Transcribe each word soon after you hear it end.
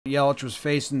Yelich was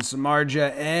facing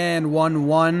Samardzija and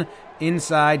 1-1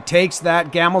 inside. Takes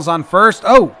that. Gamel's on first.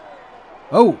 Oh!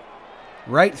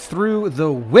 Right through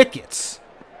the wickets.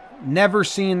 Never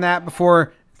seen that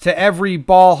before. To every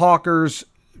ball hawker's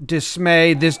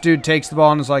dismay, this dude takes the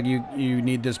ball and is like, you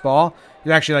need this ball?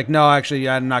 He's actually like, no, actually,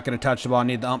 I'm not going to touch the ball. I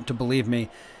need the ump to believe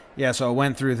me. Yeah, so it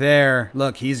went through there.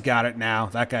 Look, he's got it now.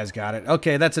 That guy's got it.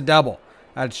 Okay, that's a double.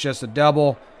 That's just a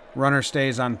double. Runner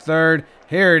stays on third.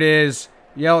 Here it is.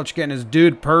 Yelich getting his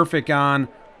dude perfect on.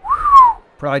 Whew.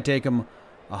 Probably take him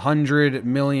 100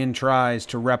 million tries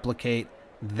to replicate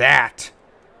that.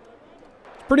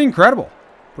 It's pretty incredible.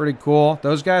 Pretty cool.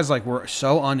 Those guys like were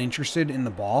so uninterested in the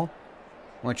ball,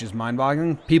 which is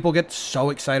mind-boggling. People get so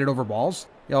excited over balls.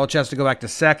 Yelich has to go back to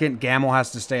second. Gamel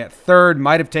has to stay at third.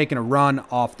 Might have taken a run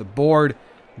off the board.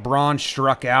 Braun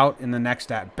struck out in the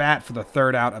next at-bat for the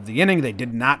third out of the inning. They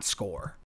did not score.